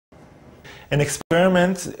an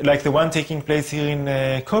experiment like the one taking place here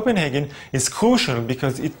in Copenhagen is crucial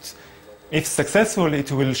because if successful,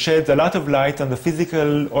 it will shed a lot of light on the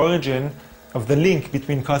physical origin of the link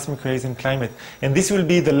between cosmic rays and climate. And this will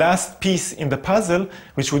be the last piece in the puzzle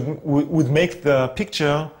which would make the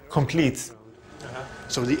picture complete.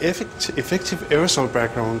 So the effective aerosol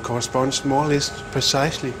background corresponds more or less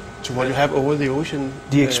precisely to what you have over the ocean.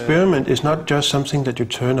 The experiment is not just something that you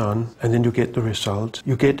turn on and then you get the result.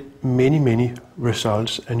 You get many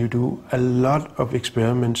results, and you do a lot of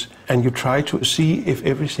experiments, and you try to see if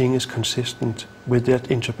everything is consistent with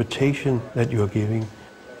that interpretation that you are giving.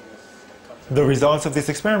 The results of this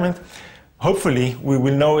experiment, hopefully we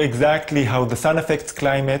will know exactly how the sun affects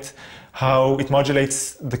climate, how it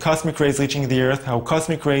modulates the cosmic rays reaching the Earth, how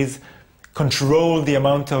cosmic rays control the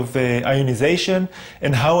amount of ionization,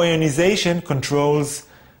 and how ionization controls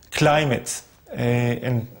climate,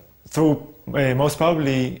 and through most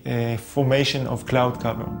probably formation of cloud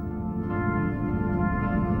cover.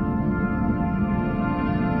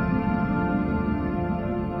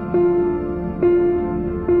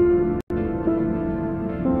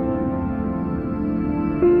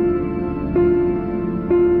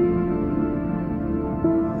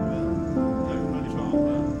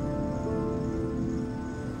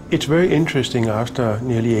 It's very interesting after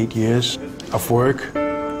nearly 8 years of work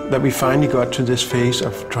that we finally got to this phase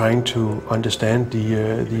of trying to understand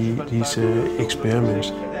these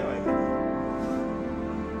experiments.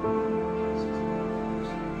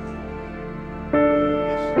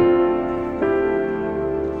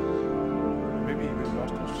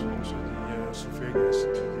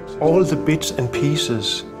 All the bits and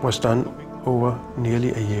pieces was done over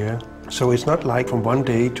nearly a year. So it's not like from one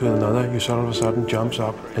day to another you sort of a sudden jumps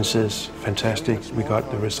up and says, fantastic, we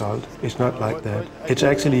got the result. It's not like that. It's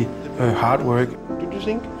actually hard work. Do you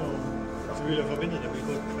think?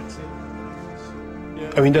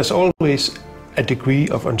 I mean, there's always a degree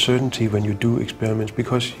of uncertainty when you do experiments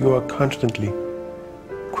because you are constantly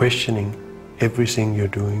questioning everything you're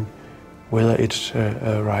doing, whether it's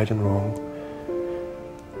right and wrong.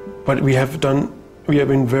 But we have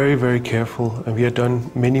been very careful, and we have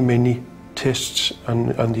done many tests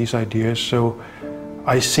on these ideas. So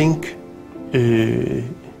I think, I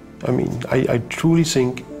truly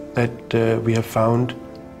think that we have found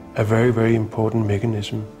a very important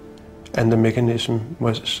mechanism, and the mechanism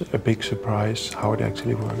was a big surprise how it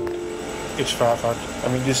actually worked. It's far. I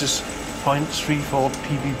mean, this is 0.34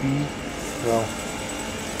 ppb. Wow.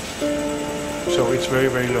 So it's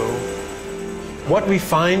very low. What we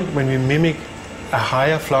find when we mimic a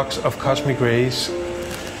higher flux of cosmic rays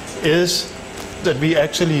is that we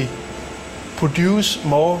actually produce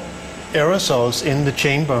more aerosols in the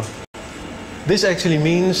chamber. This actually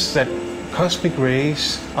means that cosmic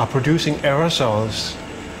rays are producing aerosols,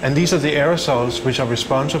 and these are the aerosols which are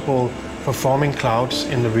responsible for forming clouds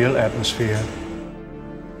in the real atmosphere.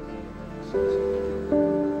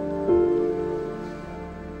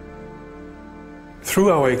 Through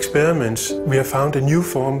our experiments, we have found a new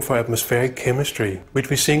form for atmospheric chemistry, which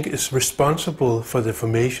we think is responsible for the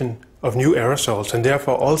formation of new aerosols and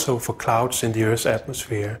therefore also for clouds in the Earth's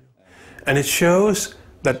atmosphere. And it shows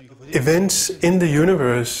that events in the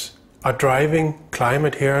universe are driving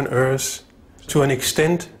climate here on Earth to an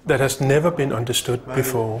extent that has never been understood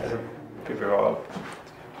before.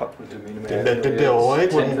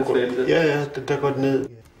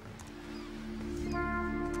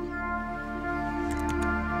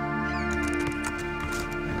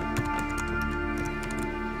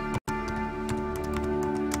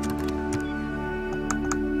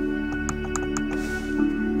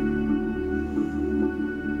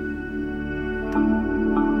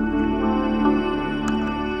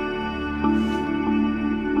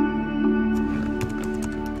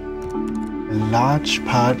 A large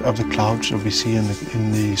part of the clouds that we see in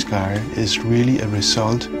the sky is really a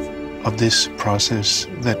result of this process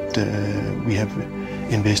that we have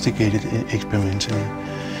investigated experimentally.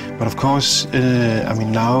 But of course,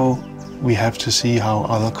 now we have to see how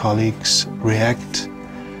other colleagues react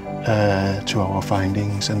to our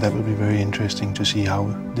findings, and that will be very interesting to see how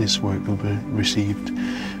this work will be received.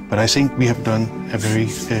 But I think we have done a very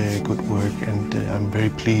good work, and I'm very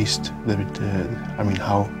pleased that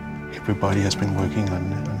how everybody has been working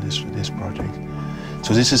on this project.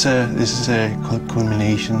 So this is a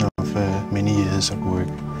culmination of many years of work.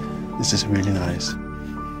 This is really nice.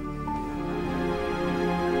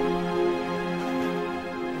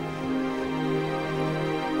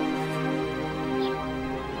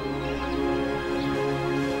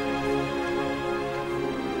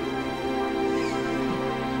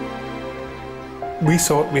 We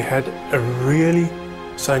thought we had a really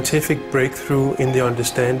scientific breakthrough in the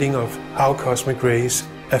understanding of how cosmic rays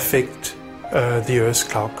affect the Earth's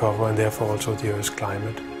cloud cover and therefore also the Earth's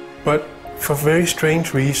climate. But for very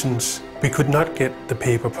strange reasons, we could not get the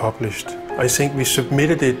paper published. I think we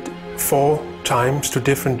submitted it 4 times to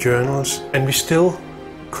different journals and we still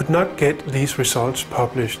could not get these results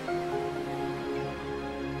published.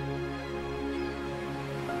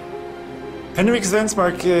 Henrik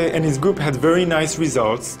Svensmark and his group had very nice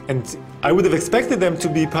results, and I would have expected them to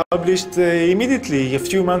be published immediately, a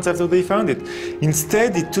few months after they found it.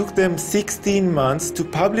 Instead, it took them 16 months to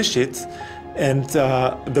publish it, and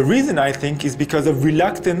the reason, I think, is because of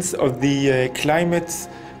reluctance of the climate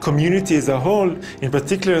community as a whole, in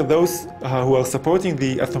particular those who are supporting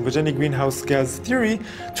the anthropogenic greenhouse gas theory,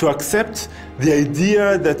 to accept the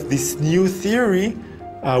idea that this new theory,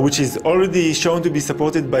 which is already shown to be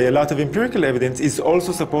supported by a lot of empirical evidence, is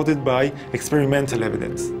also supported by experimental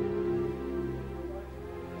evidence.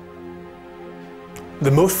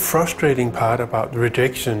 The most frustrating part about the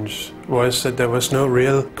rejections was that there was no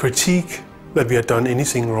real critique that we had done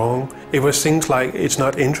anything wrong. It was things like, it's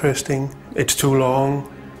not interesting, it's too long.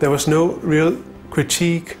 There was no real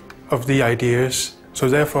critique of the ideas, so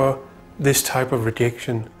therefore this type of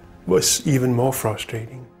rejection was even more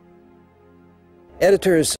frustrating.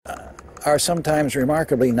 Editors are sometimes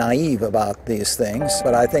remarkably naive about these things,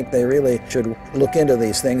 but I think they really should look into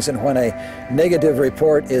these things, and when a negative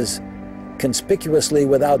report is conspicuously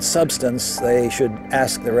without substance, they should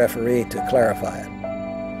ask the referee to clarify it.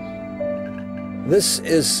 This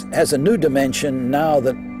has a new dimension now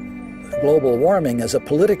that global warming is a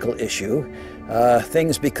political issue.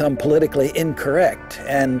 Things become politically incorrect,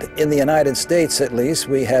 and in the United States at least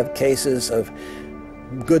we have cases of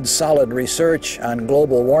good solid research on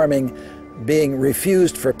global warming being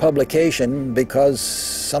refused for publication because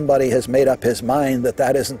somebody has made up his mind that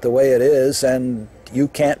that isn't the way it is and you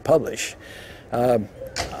can't publish.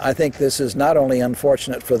 I think this is not only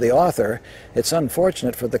unfortunate for the author, it's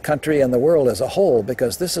unfortunate for the country and the world as a whole,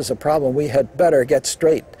 because this is a problem we had better get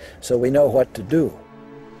straight so we know what to do.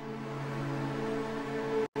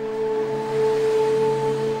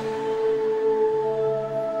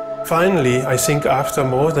 Finally, I think after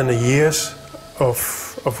more than a year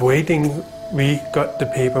of waiting, we got the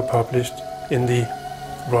paper published in the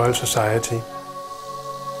Royal Society.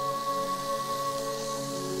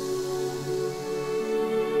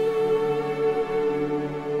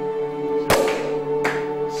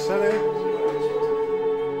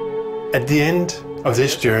 At the end of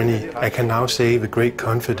this journey, I can now say with great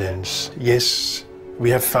confidence, yes, we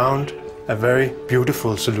have found a very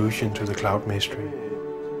beautiful solution to the cloud mystery.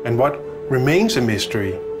 And what remains a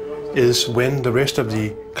mystery is when the rest of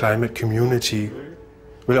the climate community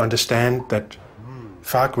will understand that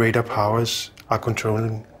far greater powers are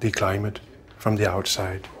controlling the climate from the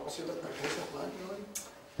outside.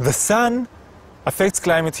 The sun affects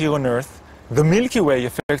climate here on Earth. The Milky Way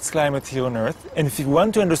affects climate here on Earth. And if you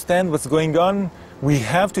want to understand what's going on, we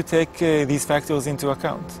have to take these factors into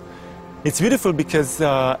account. It's beautiful because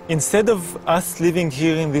instead of us living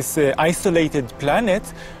here in this isolated planet,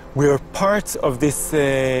 we're part of this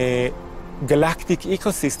galactic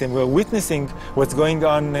ecosystem. We're witnessing what's going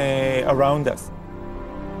on around us.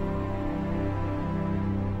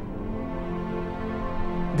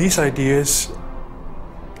 These ideas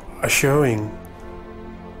are showing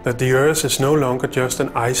that the Earth is no longer just an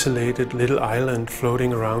isolated little island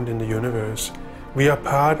floating around in the universe. We are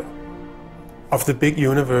part of the big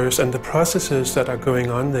universe, and the processes that are going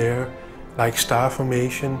on there, like star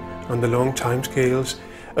formation on the long time scales,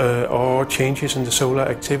 or changes in the solar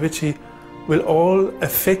activity, will all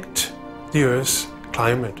affect the Earth's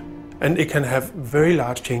climate. And it can have very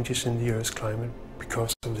large changes in the Earth's climate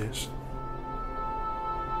because of this.